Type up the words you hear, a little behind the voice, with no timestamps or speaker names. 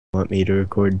Want me to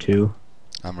record too?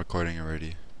 I'm recording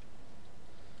already.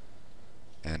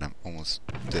 And I'm almost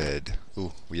dead.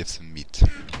 Ooh, we have some meat.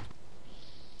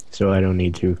 So I don't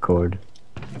need to record.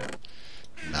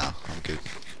 Nah, I'm good.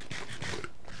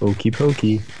 Okey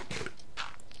pokey.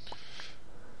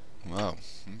 Wow,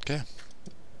 okay.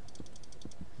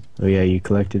 Oh yeah, you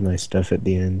collected my stuff at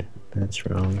the end. That's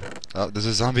wrong. Oh, there's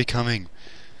a zombie coming!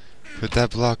 Put that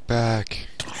block back!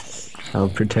 I'll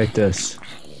protect us.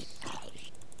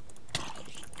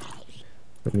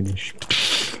 Let me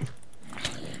just...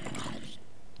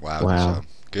 Wow, good Wow. job.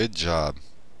 Good job.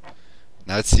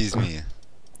 Now it sees me.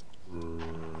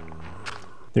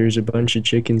 There's a bunch of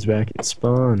chickens back at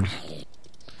spawn.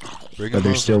 Bring But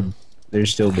him over. they're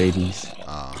still babies.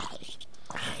 Ah,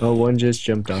 Oh, one just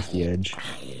jumped off the edge.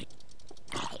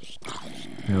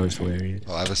 That was hilarious.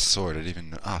 oh, I have a sword. I didn't even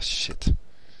know. Ah, shit.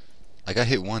 I got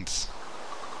hit once.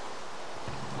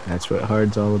 That's what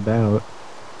hard's all about.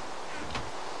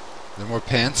 There more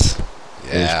pants?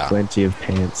 There's Yeah. plenty of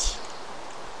pants.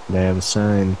 And I have a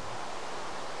sign.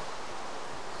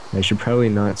 I should probably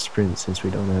not sprint since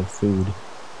we don't have food.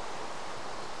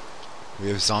 We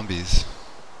have zombies.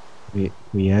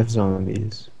 We have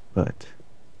zombies, but...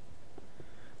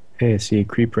 Hey, I see a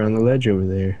creeper on the ledge over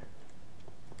there.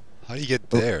 How do you get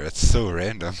Oh. there? That's so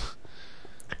random.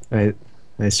 I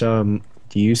saw him.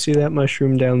 Do you see that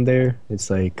mushroom down there? It's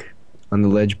like on the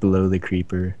ledge below the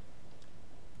creeper.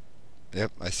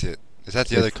 Yep, I see it. Is that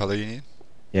the If- other color you need?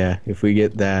 Yeah, if we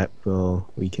get that,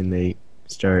 we can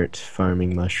start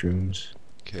farming mushrooms.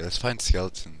 Okay, let's find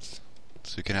skeletons.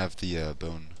 So we can have the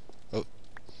bone. Oh.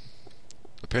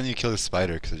 Apparently you killed a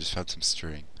spider because I just found some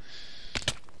string.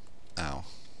 Ow.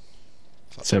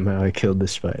 Fuck. Somehow I killed the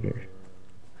spider.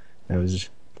 There's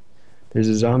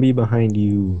a zombie behind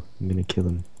you. I'm gonna kill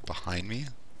him. Behind me?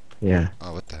 Yeah.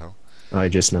 Oh, what the hell? Oh, I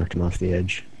just knocked him off the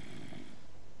edge.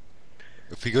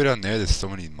 If we go down there, there's so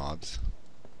many mobs.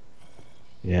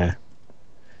 Yeah.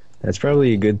 That's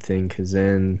probably a good thing, because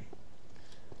then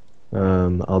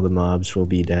all the mobs will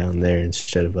be down there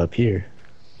instead of up here.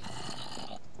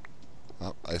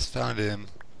 Oh, I just found him.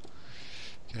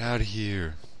 Get out of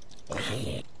here. Oh,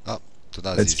 so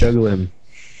that was Let's easy. juggle him.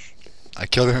 I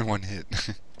killed him in one hit.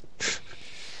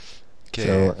 Okay.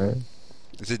 So,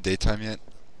 Is it daytime yet?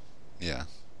 Yeah,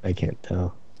 I can't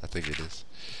tell. I think it is.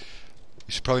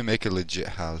 We should probably make a legit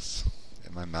house.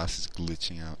 And my mouse is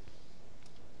glitching out.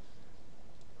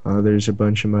 Oh, there's a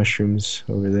bunch of mushrooms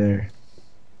over there.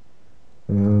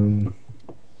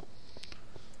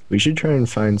 We should try and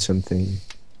find something.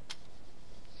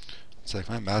 It's like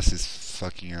my mouse is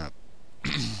fucking up.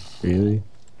 Really?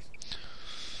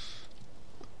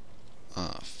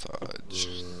 Ah, fudge.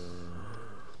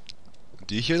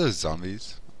 Do you hear those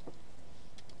zombies?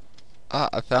 Ah,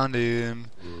 I found him.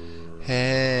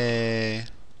 Hey.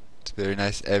 It's very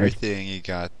nice everything you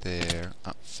got there.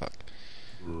 Oh, fuck.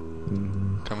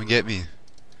 Come and get me.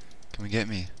 Come and get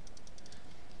me.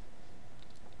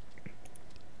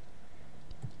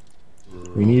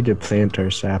 We need to plant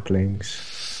our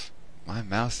saplings. My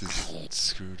mouse is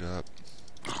screwed up.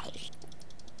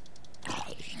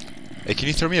 Hey, can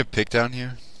you throw me a pick down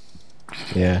here?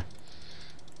 Yeah.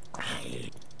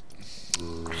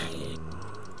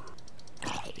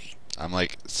 I'm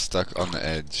like stuck on the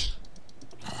edge.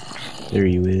 There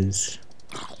you is.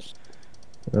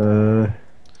 Hopefully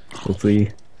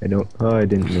I don't... Oh, I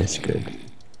didn't miss. Good.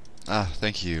 Ah,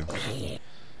 thank you.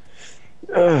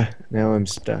 Now I'm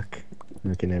stuck.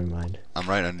 Okay, never mind. I'm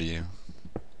right under you.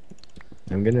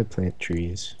 I'm gonna plant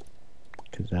trees.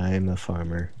 Because I'm a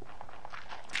farmer.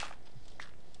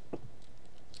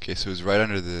 Okay, so it's right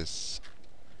under this.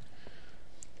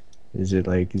 Is it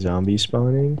like zombie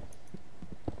spawning?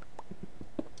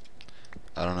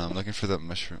 I don't know, I'm looking for that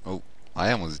mushroom. Oh,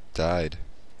 I almost died.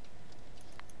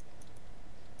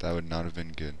 That would not have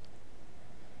been good.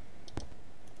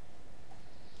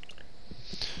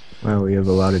 Wow, we have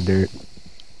a lot of dirt.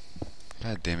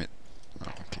 God damn it.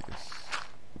 Oh, okay, good.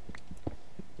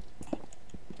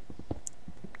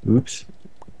 Oops.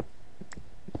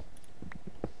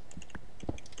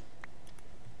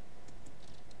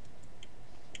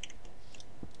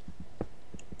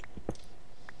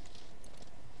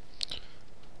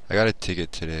 I got a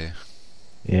ticket today.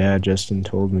 Yeah, Justin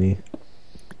told me.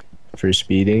 For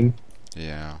speeding?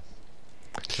 Yeah.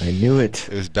 I knew it.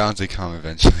 It was bound to come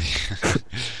eventually.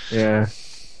 Yeah,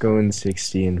 going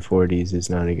 60 and 40s is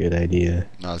not a good idea.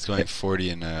 No, it's going 40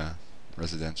 in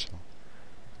residential.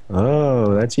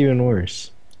 Oh, that's even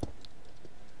worse.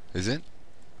 Is it?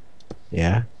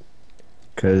 Yeah,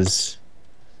 because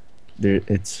there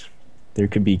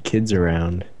could be kids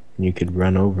around and you could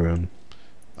run over them.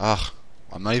 Ah,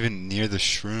 I'm not even near the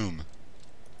shroom.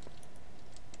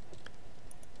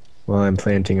 Well, I'm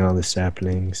planting all the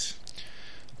saplings.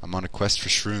 I'm on a quest for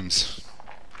shrooms.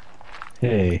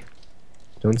 Hey,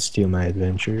 don't steal my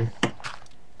adventure.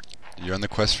 You're on the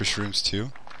quest for shrooms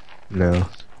too? No,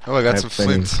 Oh, I I got have some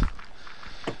plenty. flint.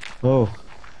 Oh,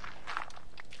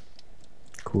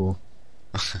 cool.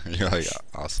 You're like,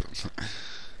 awesome.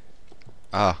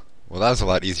 Ah, well that was a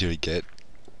lot easier to get.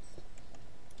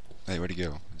 Hey, where'd he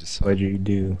go? I just saw it. What'd you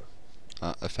do?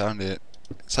 I found it.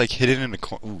 It's like hidden in a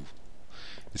corner. Ooh.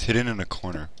 It's hidden in a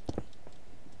corner.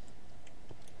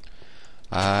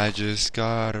 I just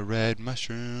got a red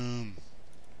mushroom.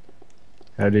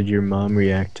 How did your mom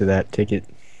react to that ticket?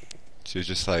 She was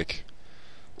just like,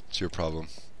 it's your problem.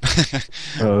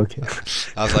 Oh, okay.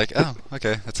 I was like, oh,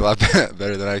 okay, that's a lot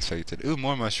better than I expected. Ooh,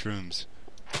 more mushrooms.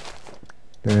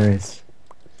 Nice.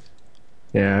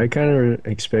 Yeah, I kind of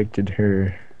expected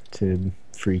her to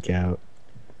freak out.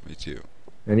 Me too.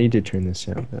 I need to turn this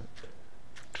sound up.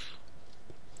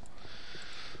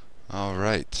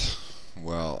 Alright.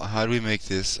 Well, how do we make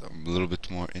this a little bit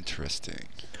more interesting?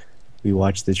 We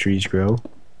watch the trees grow.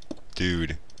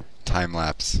 Dude, time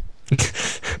lapse.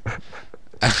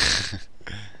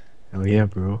 Oh yeah,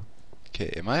 bro.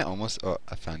 Okay, am I almost... Oh,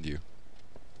 I found you.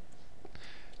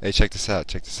 Hey, check this out,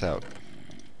 check this out.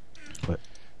 What?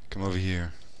 Come over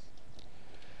here.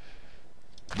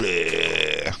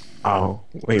 Bleh. Oh,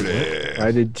 wait, what?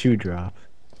 Why did two drop?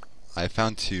 I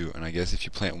found two, and I guess if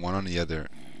you plant one on the other,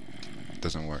 it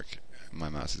doesn't work. My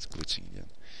mouse is glitching again.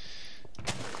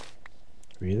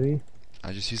 Really?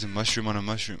 I just use a mushroom on a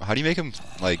mushroom. How do you make them,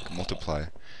 like, multiply?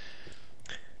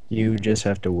 You just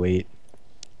have to wait.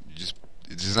 You just...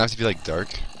 It doesn't have to be, like, dark?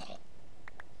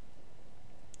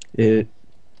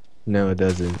 No, it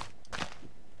doesn't.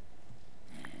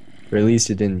 Or at least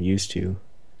it didn't used to.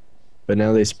 But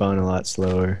now they spawn a lot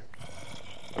slower.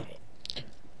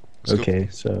 Let's go. Okay,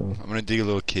 so I'm gonna dig a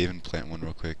little cave and plant one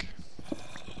real quick.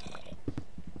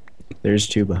 there's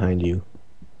two behind you.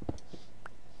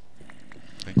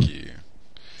 Thank you.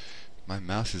 My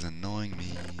mouse is annoying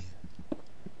me.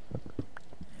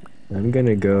 I'm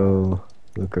gonna go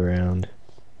look around.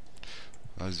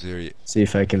 I was very... See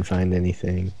if I can find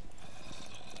anything.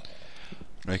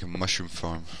 Make a mushroom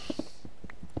farm.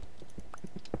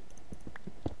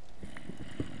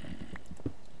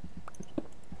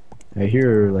 I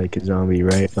hear like a zombie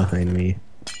right behind me.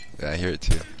 Yeah, I hear it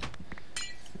too.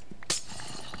 I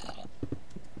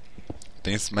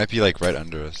think it might be like right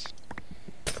under us.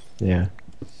 Yeah.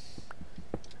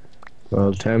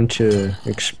 Well, time to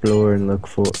explore and look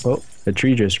for... Oh, a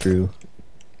tree just grew.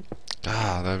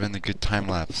 Ah, that would have been a good time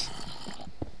lapse.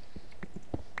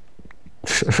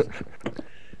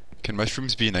 Can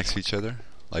mushrooms be next to each other?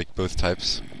 Like both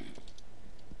types?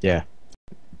 Yeah.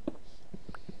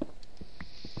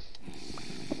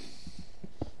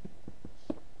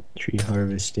 Tree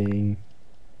harvesting.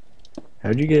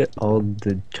 How'd you get all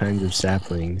the kinds of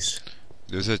saplings?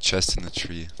 There's a chest in the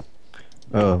tree.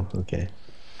 Oh, okay.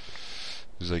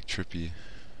 It was like trippy.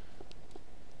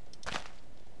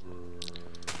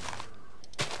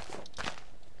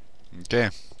 Okay,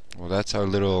 well that's our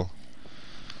little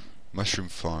mushroom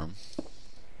farm.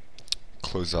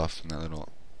 Close off from that little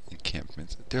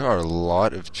encampment. There are a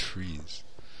lot of trees.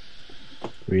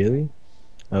 Really?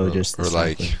 Oh, Or, just the or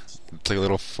like, saplings. it's like a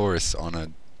little forest on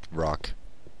a rock.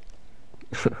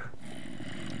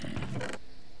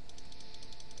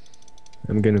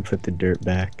 I'm gonna put the dirt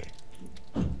back.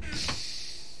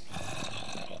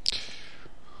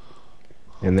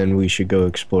 And then we should go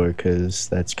explore, because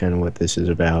that's kind of what this is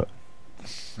about.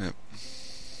 Yep.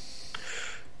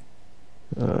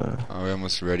 Uh, Are we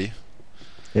almost ready?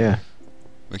 yeah.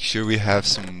 Make sure we have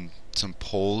some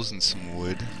poles and some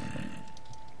wood.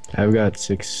 I've got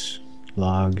 6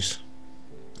 logs.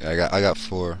 Yeah, I got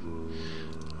 4.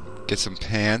 Get some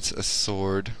pants, a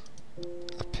sword,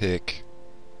 a pick.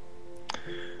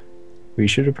 We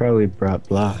should have probably brought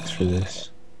blocks for this.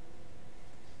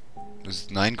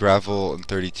 There's 9 gravel and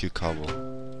 32 cobble.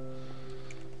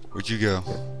 Where'd you go?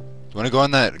 Do you want to go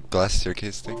on that glass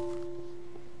staircase thing?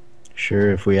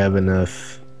 Sure, if we have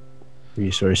enough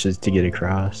resources to get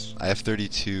across. I have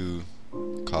 32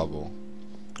 cobble.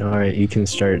 Alright, you can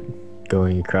start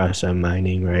going across. I'm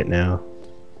mining right now.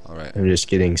 Alright. I'm just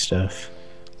getting stuff.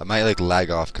 I might like lag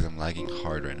off because I'm lagging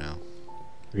hard right now.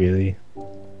 Really? Let's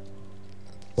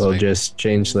Well, make- just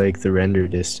change like the render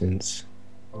distance.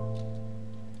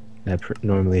 That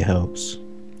normally helps.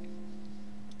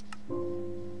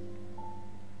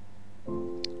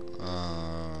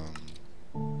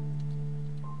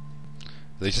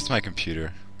 At least it's my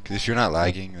computer. Because if you're not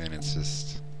lagging, then it's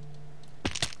just...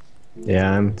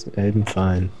 Yeah, I'm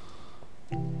fine.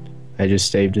 I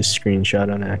just saved a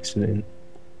screenshot on accident.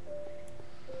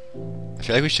 I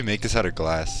feel like we should make this out of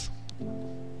glass.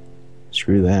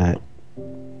 Screw that.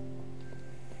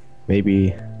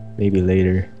 Maybe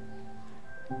later.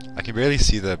 I can barely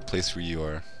see the place where you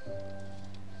are.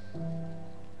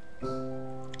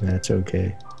 That's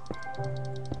okay.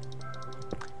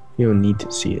 You don't need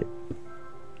to see it.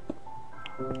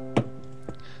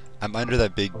 I'm under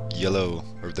that big yellow,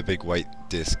 or the big white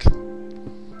disc.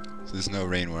 So there's no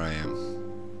rain where I am.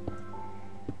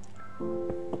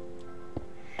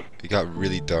 It got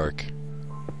really dark.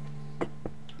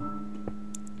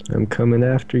 I'm coming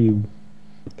after you.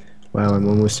 Wow, I'm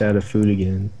almost out of food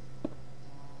again.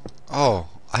 Oh,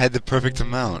 I had the perfect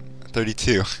amount.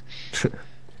 32.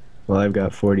 Well, I've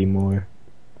got 40 more.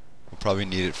 We'll probably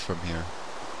need it from here.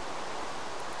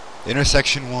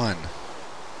 Intersection 1.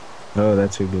 Oh,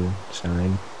 that's a good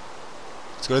sign.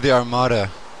 Let's go to the Armada.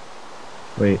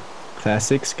 Wait,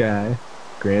 Classic Sky,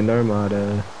 Grand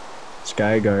Armada,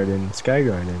 Sky Garden,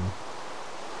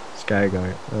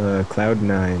 Cloud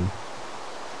 9.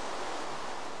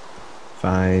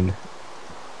 Fine.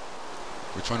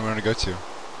 Which one do we want to go to?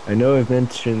 I know I've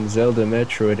mentioned Zelda,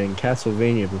 Metroid, and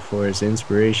Castlevania before as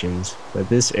inspirations, but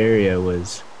this area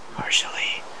was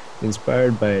partially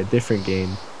inspired by a different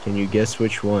game. Can you guess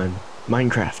which one?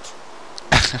 Minecraft.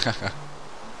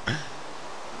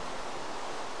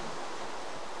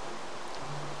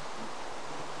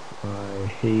 I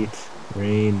hate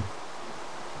rain.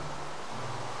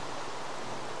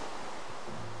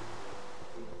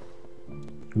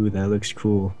 Ooh, that looks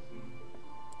cool.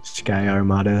 Sky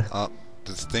Armada. Oh,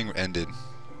 this thing ended.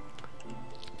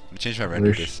 Let me change my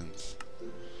render distance.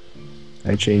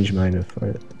 I changed mine to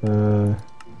far.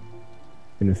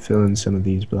 Gonna fill in some of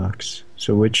these blocks.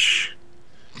 So which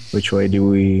one do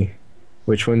we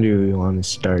want to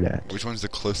start at? Which one's the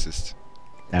closest?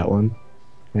 That one,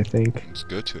 I think. Let's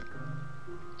go to it.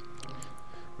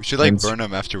 We should like burn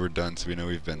them after we're done so we know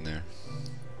we've been there.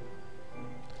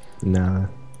 Nah.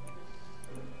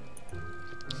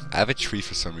 I have a tree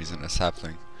for some reason, a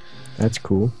sapling. That's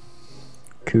cool.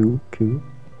 Cool.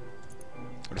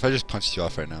 What if I just punched you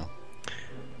off right now?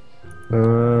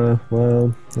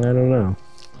 Well, I don't know.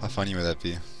 How funny would that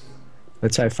be?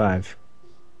 Let's high five.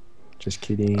 Just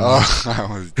kidding. Oh, I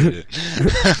almost did it.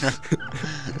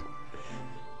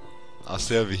 I'll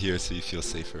stay over here so you feel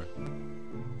safer.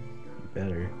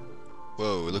 Better.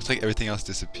 Whoa, it looks like everything else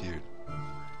disappeared.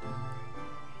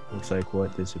 Looks like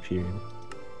what disappeared?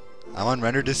 I'm on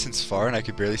render distance far and I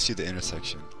could barely see the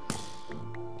intersection.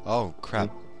 Oh,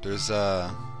 crap. There's, I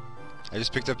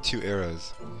just picked up 2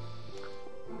 arrows.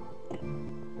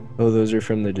 Oh, those are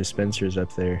from the dispensers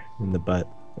up there in the butt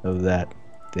of that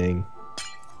thing.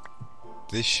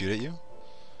 Did they shoot at you?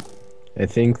 I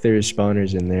think there's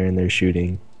spawners in there and they're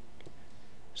shooting.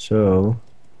 So,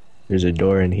 there's a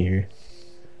door in here.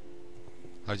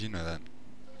 How'd you know that?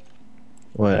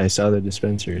 What? I saw the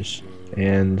dispensers.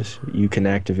 And you can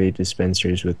activate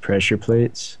dispensers with pressure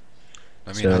plates.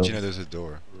 I mean, how'd you know there's a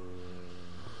door?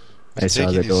 I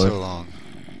saw the door. So long?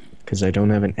 Because I don't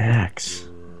have an axe.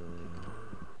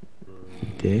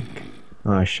 Dick.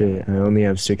 Oh shit, I only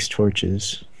have 6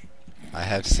 torches. I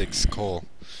have 6 coal.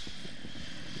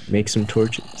 Make some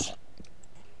torches.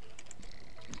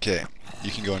 Okay,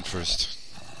 you can go in first.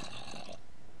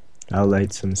 I'll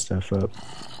light some stuff up.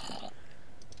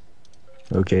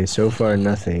 Okay, so far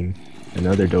nothing.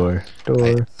 Another door.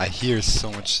 I hear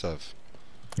so much stuff.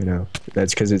 You know,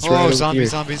 that's because it's right right over zombie, here.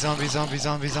 zombie, zombie, zombie,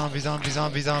 zombie, zombie, zombie,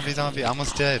 zombie, zombie, zombie. I'm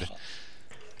almost dead.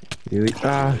 Really?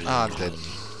 Ah, I'm dead.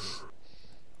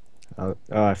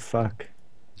 Oh, fuck.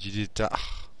 You did die.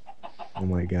 Oh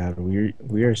my god,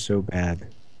 we are so bad.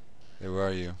 Hey, where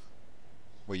are you?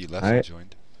 Wait, you left and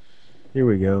joined? Here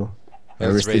we go. Hey,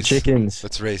 Harvest the chickens.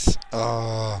 Let's race.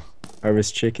 Oh.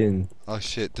 Harvest chicken. Oh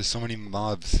shit, there's so many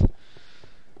mobs.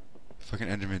 Fucking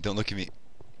Enderman, don't look at me.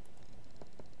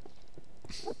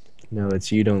 No, it's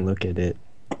you don't look at it.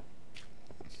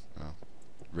 Oh.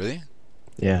 Really?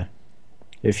 Yeah.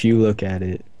 If you look at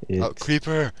it, it's... Oh,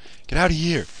 creeper! Get out of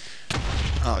here!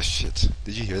 Oh shit.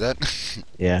 Did you hear that?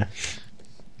 Yeah.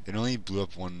 It only blew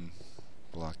up 1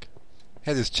 block.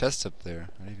 Hey, there's chests up there.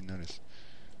 I didn't even notice.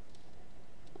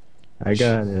 I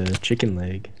got a chicken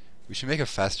leg. We should make a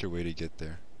faster way to get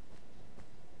there.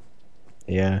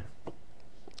 Yeah.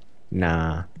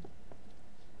 Nah.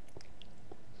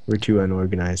 We're too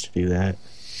unorganized to do that.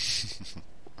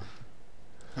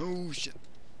 Oh shit.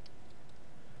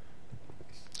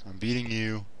 I'm beating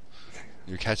you.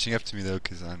 You're catching up to me though,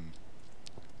 because I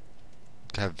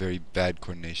have very bad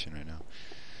coordination right now.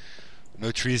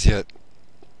 No trees yet.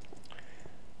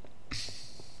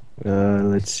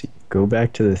 Let's see. Go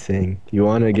back to the thing. You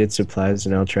want to get supplies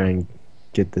and I'll try and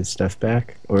get the stuff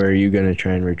back? Or are you gonna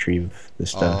try and retrieve the I'll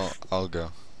stuff? I'll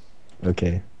go.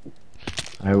 Okay.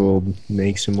 I will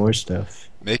make some more stuff.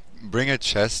 Bring a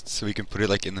chest so we can put it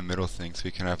like in the middle thing so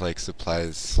we can have like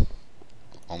supplies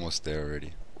almost there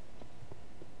already.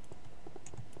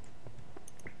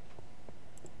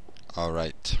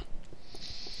 Alright.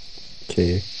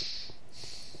 Okay.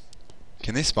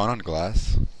 Can they spawn on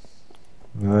glass?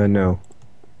 No.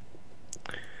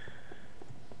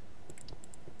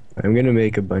 I'm gonna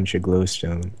make a bunch of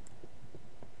glowstone.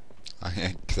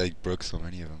 Cause I broke so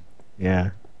many of them. Yeah.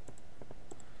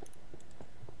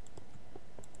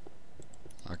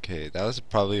 Okay, that was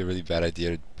probably a really bad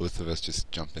idea. Both of us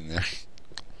just jump in there.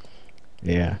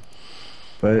 Yeah.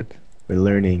 But we're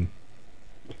learning.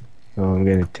 Oh, I'm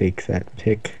gonna take that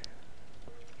pick.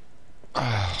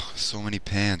 Oh, so many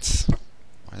pants.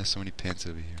 Why are there so many pants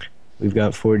over here? We've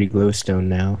got 40 glowstone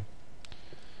now.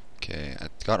 Okay, I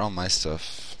got all my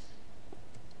stuff.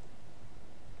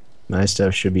 My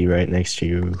stuff should be right next to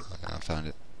you. I found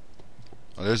it.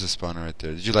 Oh, there's a spawner right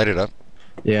there. Did you light it up?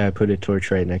 Yeah, I put a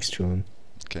torch right next to him.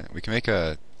 Okay, we can make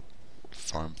a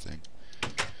farm thing.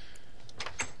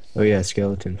 Oh yeah,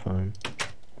 skeleton farm.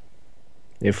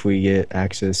 If we get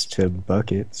access to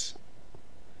buckets.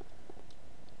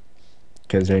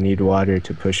 Because I need water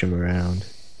to push them around.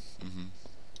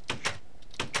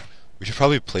 We should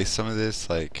probably place some of this,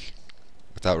 like,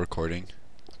 without recording.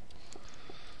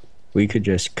 We could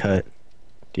just cut.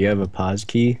 Do you have a pause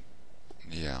key?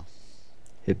 Yeah.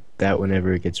 Hit that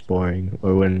whenever it gets boring,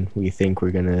 or when we think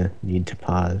we're gonna need to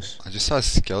pause. I just saw a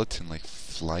skeleton, like,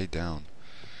 fly down.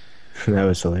 That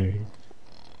was hilarious.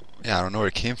 Yeah, I don't know where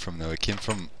it came from, though. It came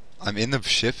from... I'm in the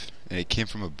ship, and it came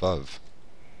from above.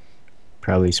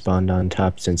 Probably spawned on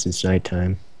top since it's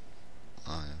nighttime.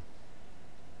 Oh, yeah.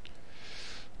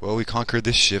 Well, we conquered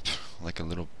this ship like a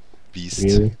little beast.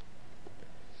 Really?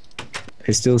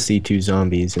 I still see 2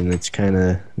 zombies, and it's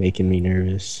kinda making me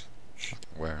nervous.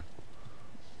 Where?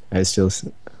 I still...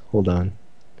 Hold on.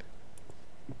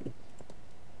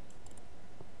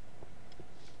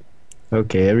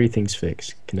 Okay, everything's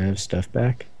fixed. Can I have stuff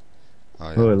back? Oh,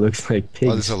 yeah. Oh, it looks like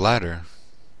pigs. Oh, there's a ladder.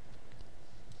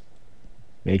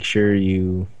 Make sure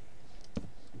you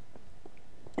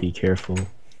be careful.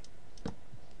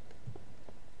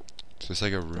 So it's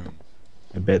like a room.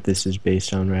 I bet this is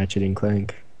based on Ratchet and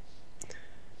Clank.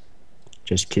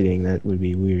 Just kidding, that would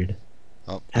be weird.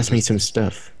 Oh, Pass me some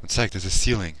stuff. One sec, there's a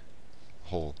ceiling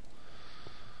hole.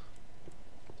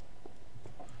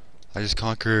 I just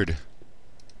conquered.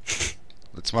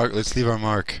 Let's leave our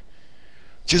mark.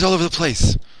 She's all over the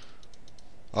place.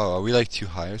 Oh, are we like too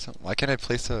high or something? Why can't I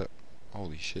place a...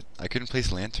 Holy shit. I couldn't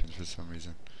place lanterns for some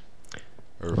reason.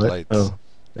 Or What? lights. Oh,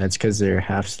 that's because they're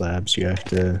half slabs. You have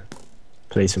to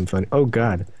play some fun. Oh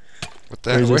god, What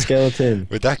the there's hell? a skeleton.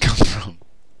 Where'd that come from?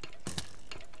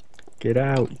 Get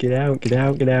out, get out, get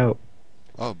out, get out.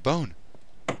 Oh, bone.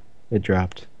 It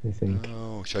dropped, I think.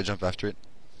 Oh, should I jump after it?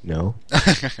 No.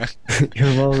 You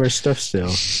have all of our stuff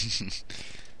still.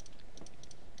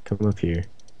 Come up here.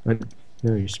 What?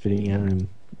 No, you're spitting out them.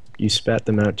 You spat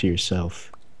them out to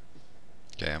yourself.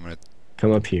 Okay, I'm gonna...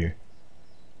 Come up here,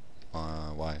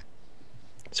 why?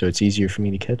 so it's easier for me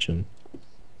to catch them.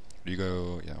 You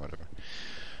go... Yeah, whatever.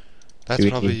 That's Do we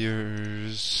probably need-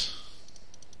 yours.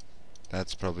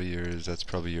 That's probably yours. That's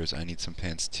probably yours. I need some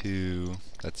pants too.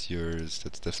 That's yours.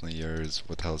 That's definitely yours.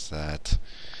 What the hell's that?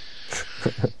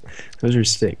 Those are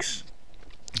sticks.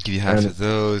 Give you half of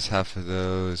those, half of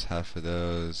those, half of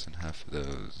those, and half of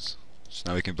those. So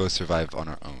now we can both survive on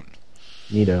our own.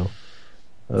 Neato.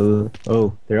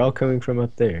 Oh, they're all coming from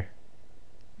up there.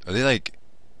 Are they like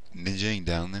ninjaing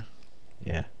down there?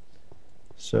 Yeah.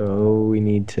 So we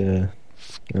need to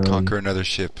Conquer another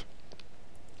ship.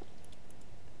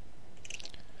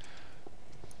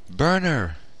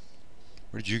 Burner!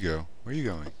 Where'd you go? Where are you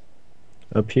going?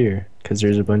 up here, because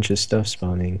there's a bunch of stuff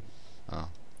spawning. Oh.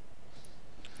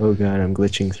 Oh god, I'm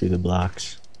glitching through the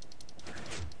blocks.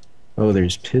 Oh,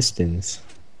 there's pistons.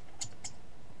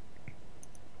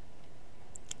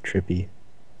 Trippy.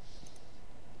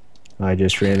 I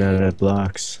just ran out of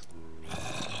blocks.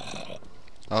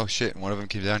 Oh shit, one of them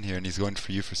came down here and he's going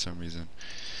for you for some reason.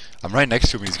 I'm right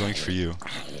next to him, he's going for you.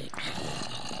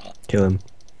 Kill him.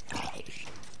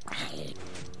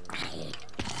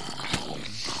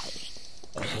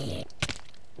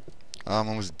 Oh, I'm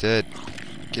almost dead.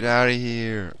 Get out of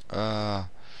here.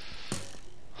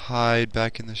 Hide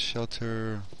back in the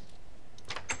shelter.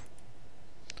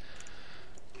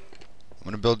 I'm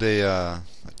gonna build a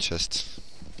chest.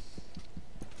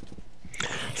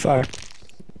 Fire.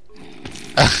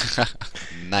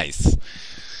 Nice.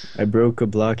 I broke a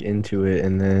block into it,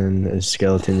 and then a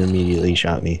skeleton immediately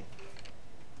shot me.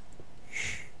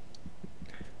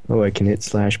 Oh, I can hit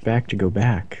slash back to go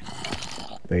back.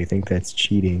 But I think that's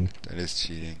cheating. That is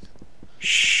cheating.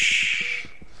 Shh.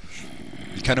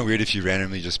 It'd be kind of weird if you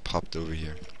randomly just popped over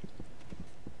here.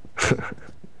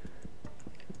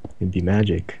 It'd be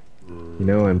magic. You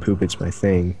know, and poop, it's my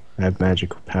thing. I have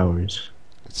magical powers.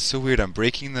 It's so weird. I'm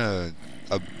breaking a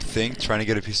thing, trying to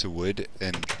get a piece of wood,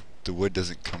 and the wood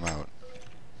doesn't come out.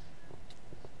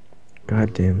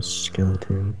 Goddamn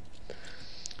skeleton.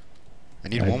 I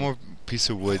need one more piece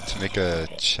of wood to make a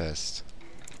chest.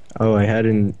 Oh, I had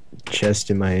a chest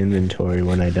in my inventory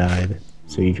when I died,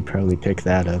 so you could probably pick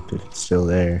that up if it's still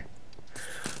there.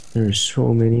 There's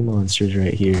so many monsters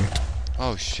right here.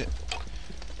 Oh shit.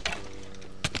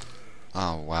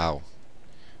 Oh wow.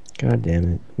 God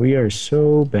damn it. We are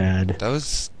so bad. That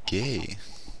was gay.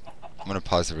 I'm gonna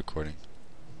pause the recording.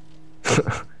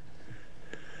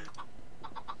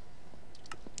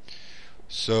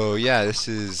 So yeah, this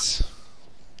is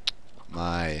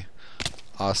my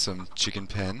awesome chicken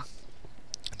pen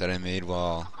that I made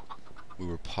while we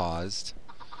were paused.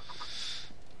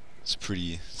 It's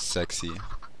pretty sexy.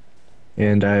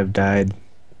 And I have died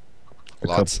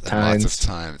Lots couple times. Lots of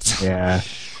times. Yeah.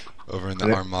 Over in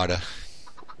the Armada.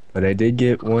 But I did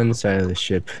get one side of the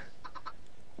ship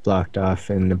blocked off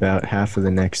and about half of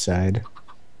the next side.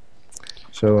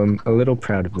 So I'm a little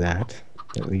proud of that,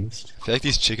 at least. I feel like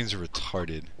these chickens are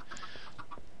retarded.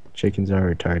 Chickens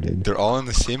are retarded. They're all in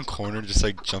the same corner, just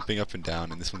like jumping up and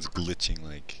down, and this one's glitching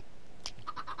like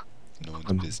no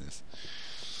one's business.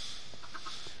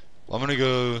 Well, I'm gonna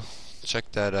go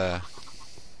check that.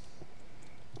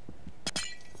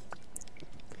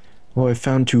 Oh, I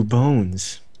found 2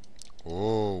 bones.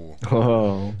 Oh,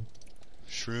 Oh.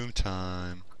 shroom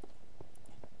time.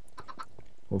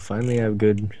 Well, finally I have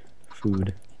good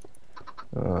food.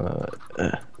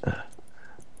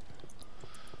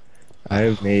 I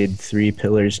have made 3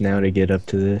 pillars now to get up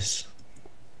to this.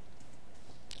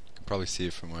 You can probably see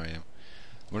it from where I am.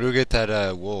 I'm gonna go get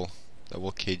that wool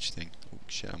cage thing. Oh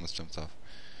shit! I almost jumped off.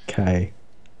 Kai.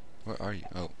 Where are you?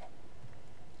 Oh,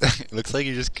 it looks like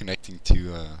you're just connecting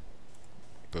 2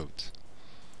 boats.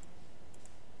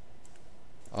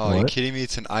 Oh, are you What? kidding me?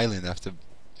 It's an island. I have to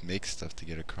make stuff to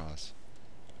get across.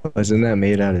 Wasn't that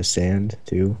made out of sand,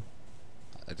 too?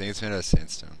 I think it's made out of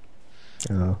sandstone.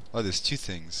 Oh. Oh, there's 2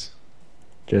 things.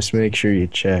 Just make sure you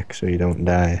check so you don't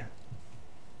die.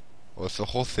 Well, if the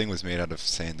whole thing was made out of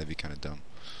sand, that'd be kind of dumb.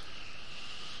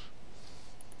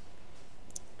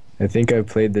 I think I've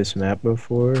played this map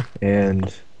before,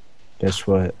 and guess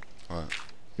what? What?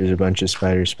 There's a bunch of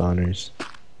spider spawners.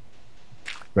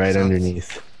 Right Sounds-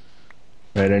 underneath.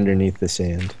 Right underneath the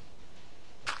sand.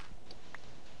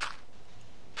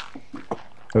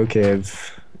 Okay,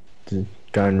 I've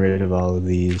gotten rid of all of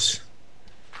these.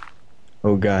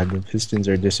 Oh god, the pistons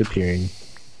are disappearing.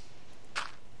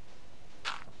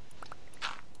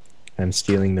 I'm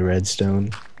stealing the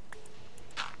redstone.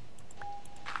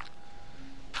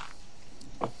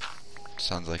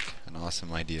 Sounds like an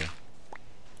awesome idea.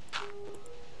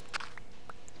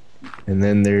 And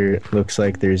then there looks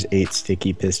like there's 8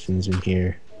 sticky pistons in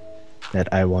here that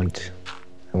I want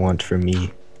for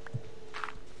me.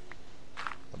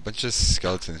 A bunch of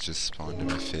skeletons just spawned in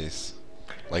my face.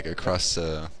 Like across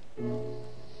Okay,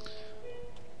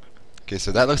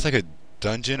 so that looks like a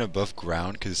dungeon above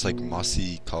ground because it's like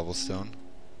mossy cobblestone.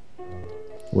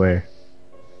 Where?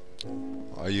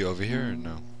 Are you over here or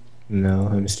no? No,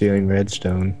 I'm stealing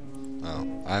redstone. Oh,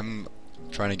 I'm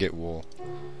trying to get wool.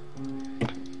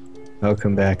 I'll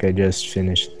come back, I just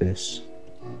finished this.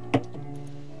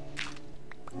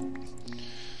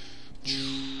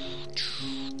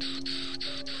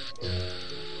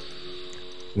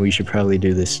 We should probably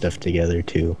do this stuff together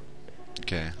too.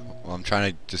 Okay, well I'm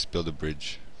trying to just build a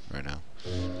bridge right now.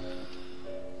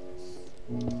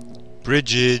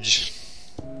 Bridgeage!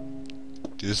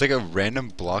 Dude, there's like a random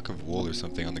block of wool or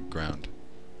something on the ground.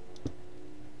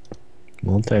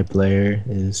 Multiplayer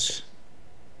is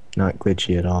not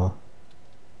glitchy at all.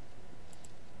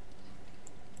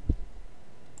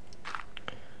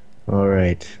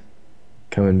 Alright.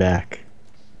 Coming back.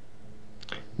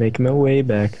 Making my way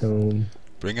back home.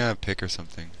 Bring a pick or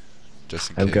something,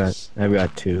 just in case. I've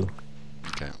got 2.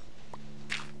 Okay.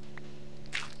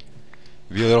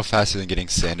 It'd be a little faster than getting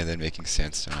sand and then making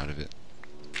sandstone out of it.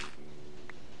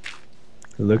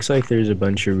 It looks like there's a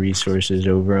bunch of resources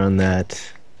over on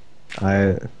that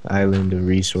island of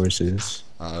resources.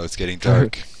 Oh, it's getting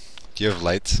dark. Do you have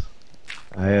lights?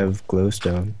 I have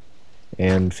glowstone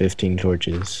and 15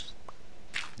 torches.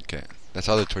 Okay, that's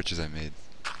all the torches I made.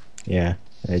 Yeah.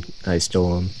 I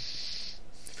stole them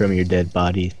from your dead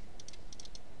body.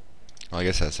 Well, I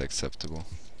guess that's acceptable.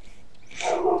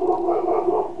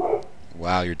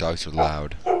 Wow, your dogs are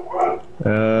loud.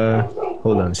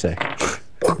 Hold on a sec.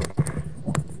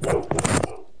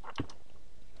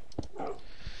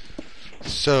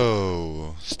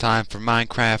 So, it's time for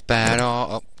Minecraft battle.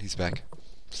 Oh, he's back.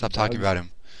 Stop talking Dogs. about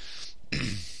him.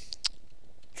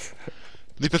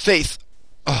 Leap of faith!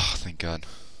 Oh, thank God.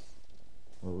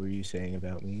 What were you saying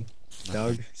about me? Nothing.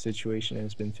 Dog situation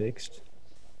has been fixed.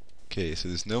 Okay, so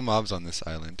there's no mobs on this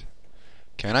island.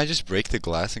 Can I just break the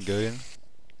glass and go in?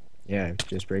 Yeah,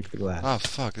 just break the glass. Oh,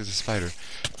 fuck, there's a spider.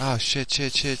 Oh, shit.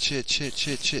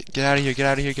 Get out of here, get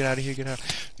out of here, get out of here, get out.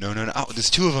 No. Oh, there's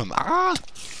two of them. Ah!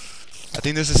 I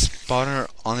think there's a spawner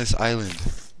on this island.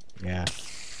 Yeah.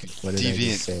 What did I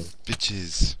just say? Deviant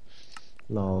bitches.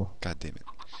 Lol. God damn it.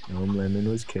 Gnome Lemon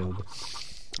was killed.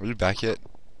 Are you back yet?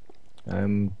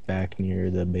 I'm back near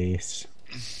the base.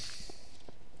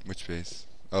 Which base?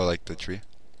 Oh, like the tree?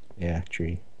 Yeah,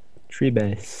 tree. Tree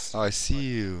base. Oh, I see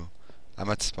you. I'm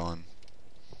at spawn.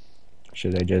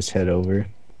 Should I just head over?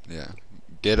 Yeah.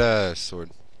 Get a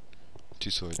sword. 2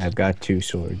 swords. I've got 2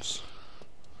 swords.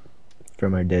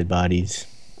 From our dead bodies.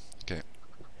 Okay.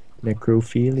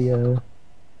 Necrophilia.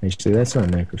 Actually, that's not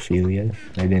necrophilia.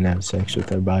 I didn't have sex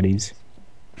with our bodies.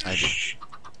 I did. Shh.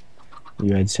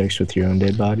 You had sex with your own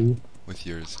dead body? With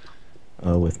yours.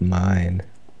 Oh, with mine.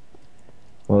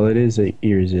 Well, it is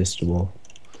irresistible.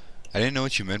 I didn't know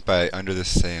what you meant by under the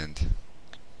sand.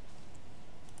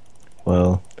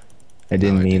 Well, I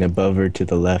didn't I mean do. above or to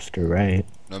the left or right.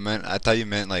 No, man, I thought you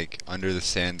meant like under the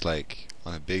sand, like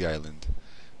on a big island.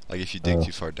 Like if you dig Oh.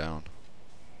 too far down.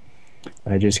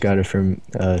 I just got it from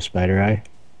Spider Eye.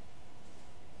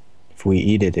 If we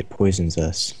eat it, it poisons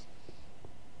us.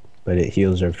 But it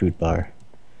heals our food bar.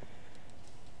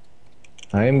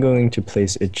 I am going to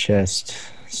place a chest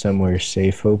somewhere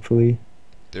safe, hopefully.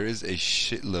 There is a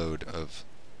shitload of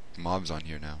mobs on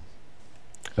here now.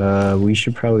 We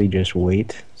should probably just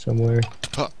wait somewhere.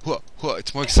 Huh, huh, huh.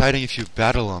 It's more exciting if you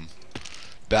battle them.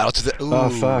 Battle to the. Ooh. Oh,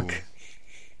 fuck.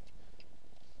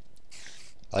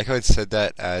 I like how it said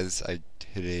that as I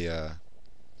hit a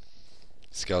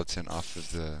skeleton off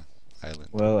of the island.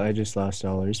 Well, I just lost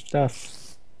all our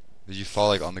stuff. Did you fall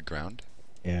like on the ground?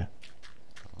 Yeah.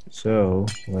 So,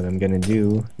 what I'm gonna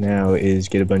do now is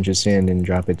get a bunch of sand and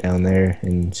drop it down there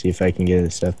and see if I can get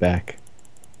the stuff back.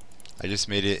 I just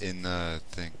made it in the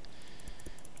thing.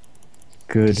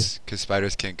 Good. Because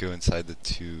spiders can't go inside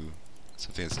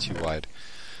something that's too wide.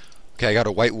 Okay, I got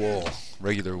a white wall.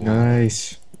 Regular wall.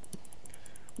 Nice.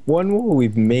 One wall,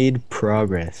 we've made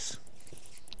progress.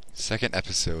 Second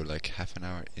episode, like half an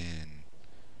hour in.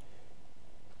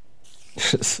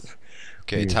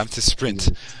 Okay, time to sprint.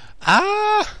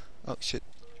 Ah! Oh shit.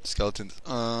 Skeletons.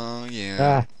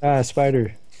 Yeah.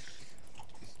 Spider.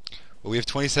 Well, we have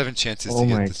 27 chances Oh to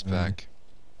my get this God. back.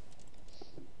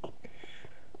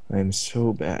 I'm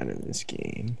so bad at this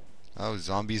game. Oh,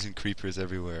 zombies and creepers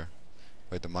everywhere.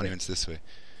 Wait, the monument's this way.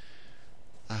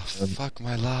 Oh, fuck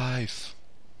my life.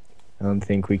 I don't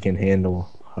think we can handle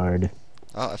hard.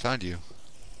 Oh, I found you.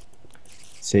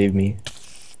 Save me.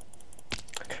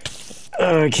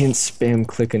 I can't spam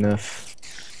click enough.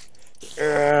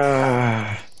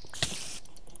 And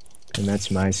that's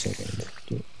my sand.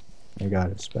 I got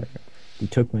it, Spider. You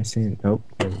took my sand. Nope,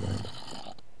 never mind.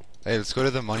 Hey, let's go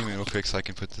to the monument real quick so I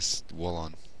can put this wall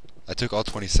on. I took all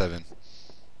 27.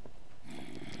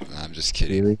 Nah, I'm just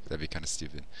kidding. Really? That'd be kind of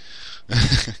stupid.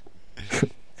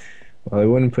 Well, I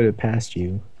wouldn't put it past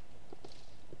you.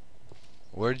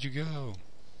 Where'd you go?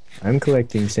 I'm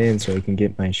collecting sand so I can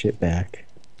get my shit back.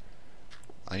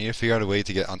 I need to figure out a way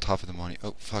to get on top of the monument.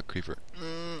 Oh, fuck, creeper.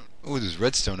 Oh, there's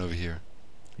redstone over here.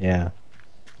 Yeah,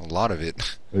 A lot of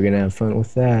it. we're gonna have fun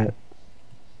with that.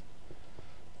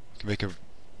 Can make a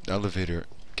elevator.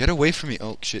 Get away from me.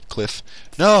 Oh, shit, cliff.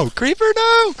 No, creeper,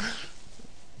 no!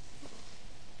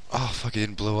 Oh, fuck, it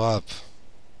didn't blow up.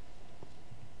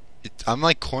 I'm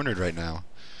like cornered right now.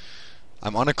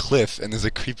 I'm on a cliff and there's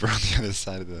a creeper on the other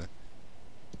side of the...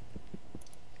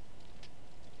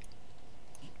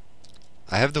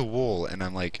 I have the wool and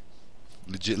I'm like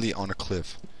legitly on a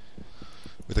cliff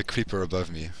with a creeper above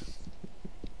me.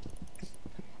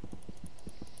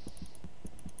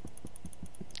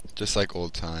 Just like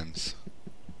old times.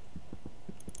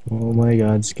 Oh my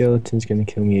God, skeleton's gonna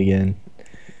kill me again.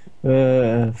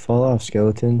 Fall off,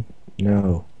 skeleton.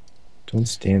 No. Don't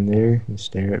stand there and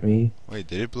stare at me. Wait,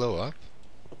 did it blow up?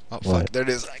 Oh, What? fuck, there it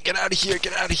is. Get out of here,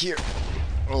 get out of here.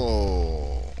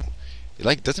 Oh. It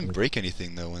like doesn't break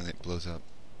anything though when it blows up.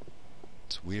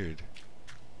 It's weird.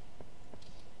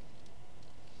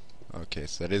 Okay,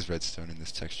 so that is redstone in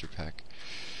this texture pack.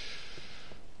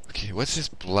 Okay, what's this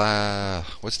blah?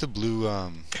 What's the blue,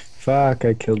 Fuck,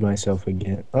 I killed myself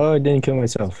again. Oh, I didn't kill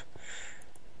myself.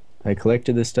 I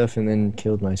collected the stuff and then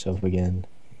killed myself again.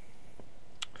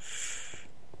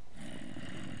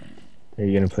 Are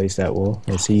you gonna place that wool?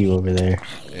 I see you over there.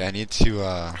 Yeah, I need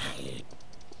to,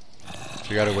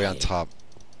 figure out a way on top.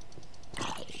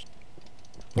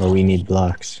 Well, we need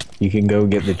blocks. You can go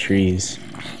get the trees.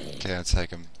 Okay, it's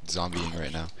like I'm zombieing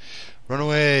right now. Run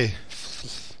away!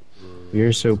 We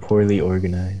are so poorly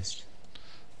organized.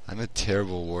 I'm a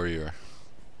terrible warrior.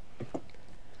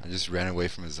 I just ran away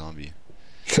from a zombie.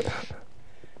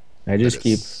 I just But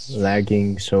keep it's...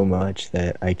 lagging so much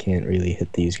that I can't really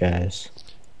hit these guys.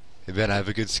 Hey Ben, I have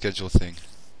a good schedule thing.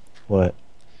 What?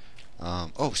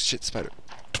 Oh shit, spider.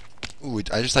 Ooh,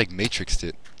 I just like matrixed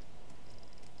it.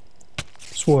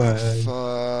 Swag.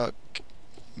 Fuck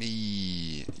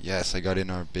me. Yes, I got in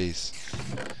our base.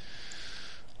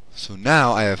 So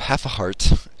now I have half a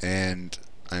heart, and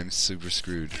I'm super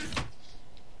screwed.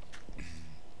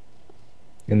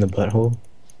 In the butthole?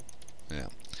 Yeah.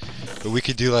 But we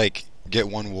could do like, get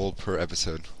one wool per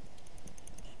episode.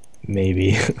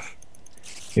 Maybe.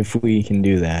 If we can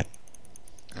do that.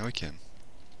 And we can.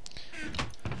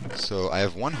 So I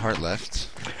have one heart left.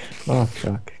 Oh,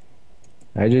 fuck.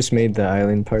 I just made the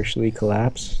island partially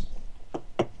collapse.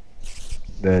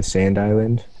 The sand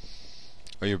island.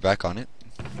 Oh, you're back on it?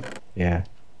 Yeah.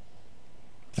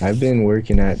 I've been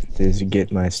working at this to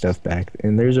get my stuff back,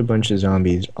 and there's a bunch of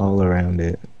zombies all around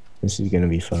it. This is gonna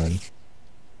be fun.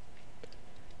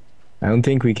 I don't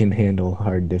think we can handle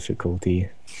hard difficulty.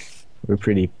 We're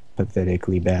pretty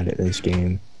pathetically bad at this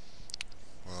game.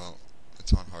 Well,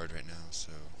 it's on hard right now,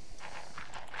 so...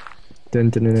 Dun,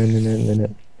 dun, dun, dun, dun, dun,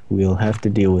 dun. We'll have to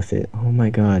deal with it. Oh my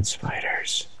god,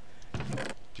 spiders.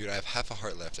 Dude, I have half a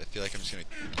heart left. I feel like I'm just gonna...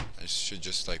 I should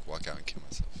just, like, walk out and kill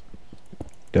myself.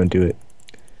 Don't do it.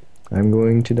 I'm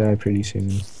going to die pretty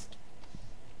soon.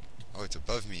 Oh, it's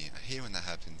above me. I hate when that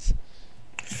happens.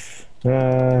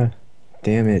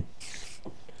 Damn it.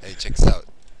 Hey, check this out.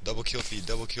 Double kill feed,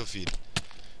 double kill feed.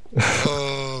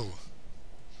 Oh!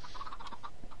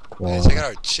 Wow. Hey, check out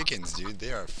our chickens, dude.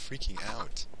 They are freaking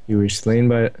out. You were slain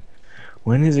by...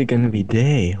 When is it gonna be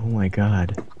day? Oh my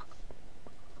god.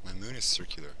 My moon is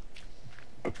circular.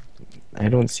 I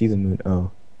don't see the moon.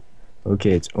 Oh.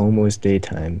 Okay, it's almost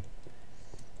daytime.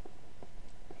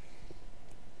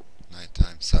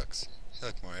 Nighttime sucks. Hey,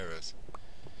 look, more arrows.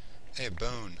 Hey, a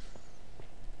bone.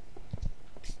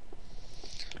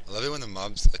 I love it when the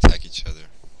mobs attack each other.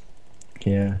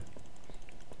 Yeah.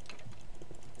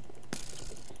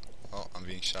 Oh, I'm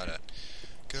being shot at.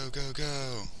 Go, go,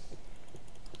 go!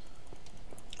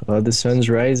 Oh, the sun's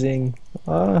rising.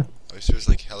 Ah. I wish there was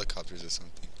like helicopters or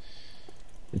something.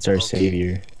 It's our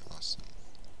savior. Awesome.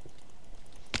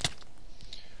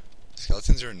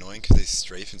 Skeletons are annoying because they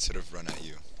strafe instead of run at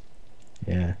you.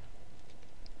 Yeah.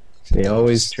 Except They that one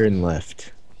always just- turn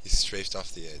left. He strafed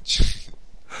off the edge.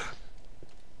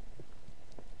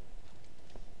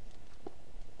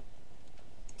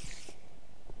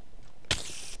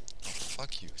 Oh,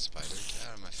 fuck you, spider. Get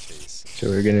out of my face. So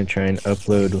we're gonna try and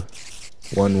upload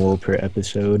one wool per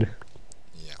episode.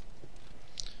 Yeah.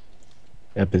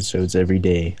 Episodes every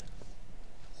day.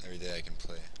 Every day I can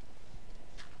play.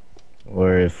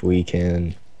 Or if we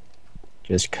can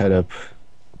just cut up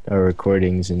our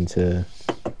recordings into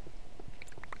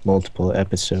multiple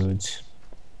episodes.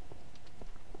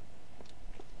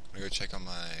 I'm gonna go check on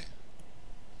my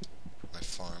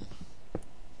farm.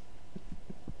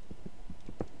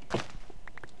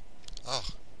 Oh,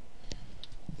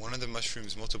 one of the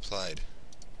mushrooms multiplied.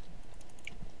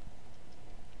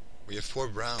 We have 4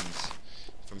 browns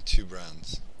from 2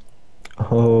 browns,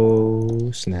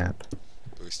 Oh, snap.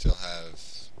 but we still have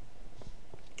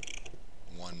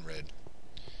 1 red.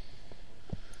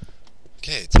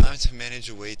 Okay, time to manage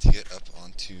a way to get up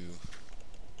onto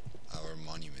our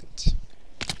monument.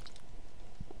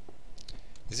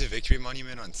 Is it Victory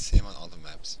Monument on same on all the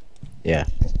maps? Yeah.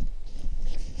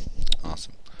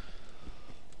 Awesome.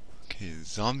 Okay,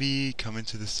 zombie coming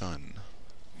to the sun.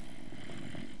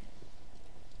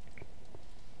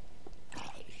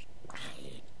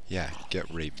 Yeah, get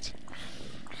raped.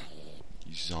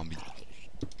 You zombie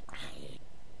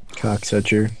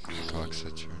Cocksucker.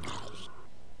 cocksucker.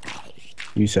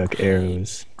 You suck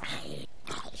arrows.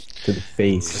 To the The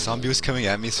face. zombie was coming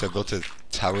at me, so I built a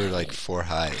tower like 4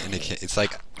 high, and it's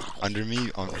like under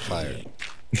me on fire.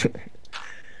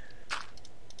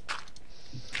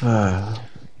 Ah.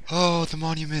 Oh, the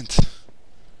monument!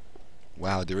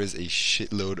 Wow, there is a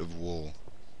shitload of wool.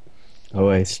 Oh,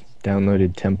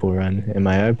 downloaded Temple Run, and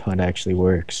my iPod actually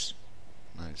works.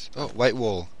 Nice. Oh, white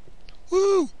wool.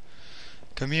 Woo!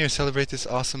 Come here, celebrate this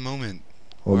awesome moment.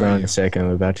 Hold Where are on a you? second,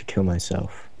 I'm about to kill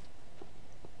myself.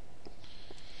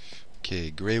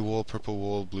 Okay, gray wool, purple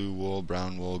wool, blue wool,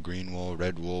 brown wool, green wool,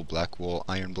 red wool, black wool,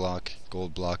 iron block,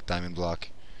 gold block, diamond block.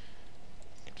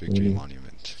 Victory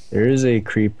monument. There is a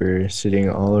creeper sitting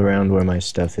all around where my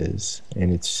stuff is,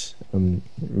 and it's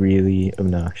really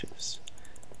obnoxious.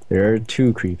 There are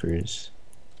 2 creepers.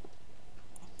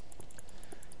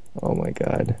 Oh my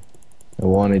god. I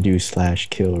want to do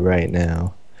 /kill right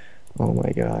now. Oh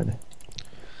my god.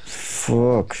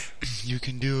 Fuck. You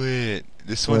can do it.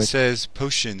 This one says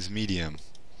potions medium.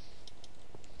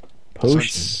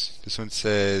 Potions? This one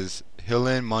says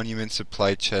Hillen Monument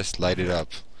Supply Chest lighted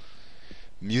up.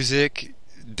 Music,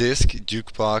 disc,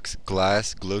 jukebox,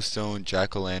 glass, glowstone,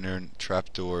 jack-o'-lantern,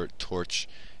 trapdoor, torch,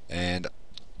 and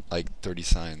like 30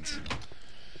 signs.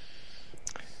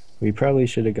 We probably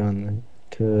should have gone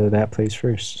to that place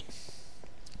first.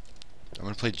 I'm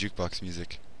gonna play jukebox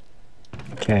music.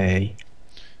 Okay.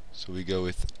 So we go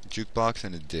with jukebox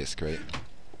and a disc, right?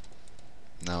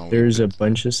 Now there's a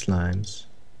bunch of slimes.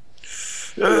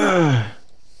 Ugh.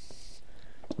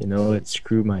 You know what?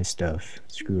 Screw my stuff.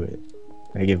 Screw it.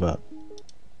 I give up.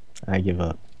 I give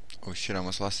up. Oh shit, I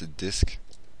almost lost a disc.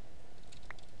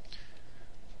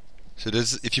 So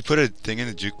if you put a thing in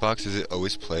the jukebox, does it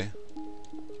always play?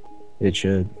 It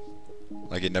should.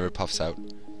 Like it never puffs out?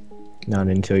 Not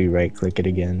until you right click it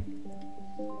again.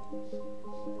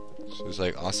 So there's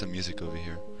like awesome music over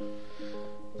here.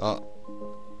 Oh.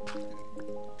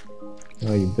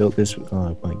 Oh, you built this?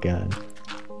 Oh my god.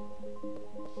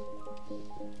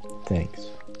 Thanks.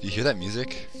 Do you hear that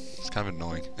music? It's kind of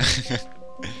annoying.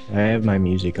 I have my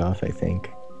music off, I think.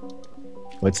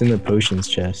 What's in the potions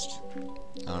chest?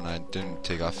 I don't know, I didn't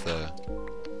take off the...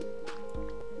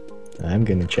 I'm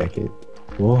gonna check it.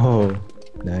 Whoa,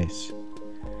 nice.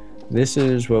 This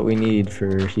is what we need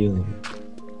for healing.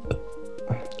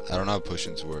 I don't know how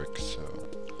potions work, so...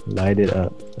 Light it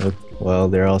up. Oh, well,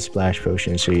 they're all splash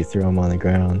potions, so you throw them on the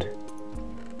ground.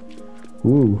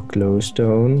 Ooh,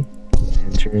 glowstone.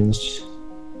 Lanterns.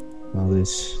 All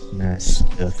this nice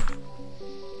stuff.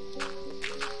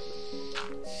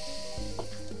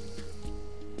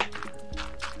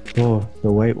 Oh,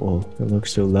 the white wool. It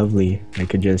looks so lovely. I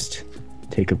could just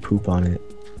take a poop on it.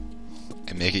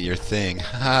 And make it your thing. See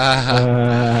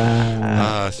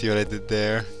what I did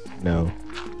there? No.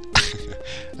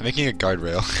 I'm making a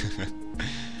guardrail.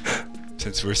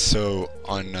 Since we're so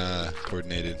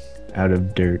uncoordinated. Out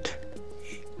of dirt.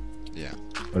 Yeah.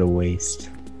 What a waste.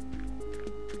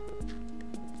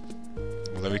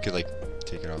 Well, then we could, like,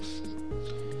 take it off.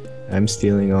 I'm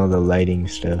stealing all the lighting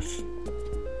stuff.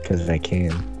 Because I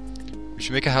can. We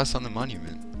should make a house on the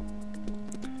monument.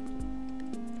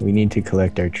 We need to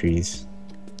collect our trees.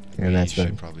 And that's we what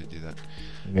should probably do that.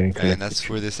 I'm gonna collect. And that's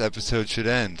where this episode should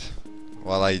end.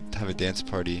 While I have a dance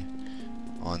party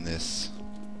on this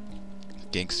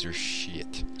gangster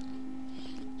shit.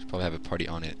 Should probably have a party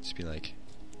on it. Just be like,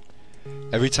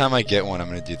 every time I get one, I'm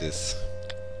gonna do this.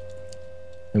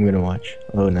 I'm gonna watch.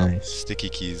 Oh, nice. Sticky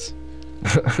keys.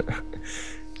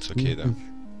 It's okay though.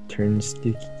 Turn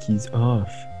sticky keys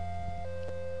off.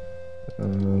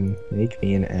 Make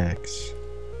me an axe.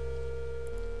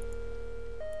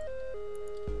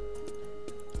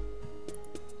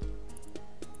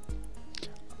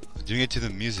 Doing it to the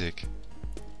music.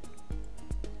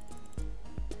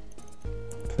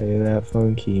 Play that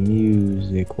funky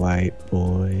music, white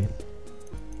boy.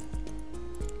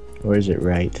 Or is it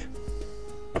right?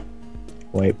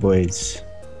 White boy's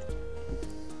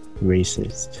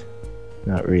racist.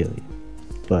 Not really,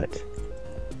 but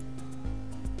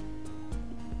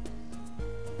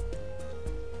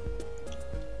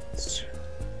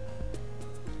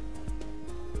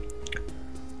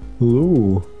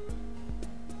ooh,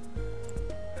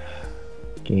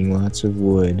 getting lots of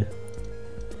wood.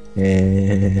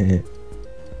 I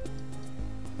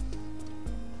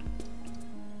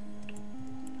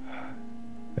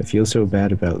feel so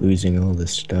bad about losing all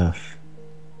this stuff.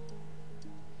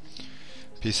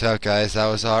 Peace out, guys. That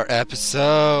was our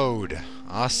episode.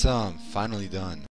 Awesome. Finally done.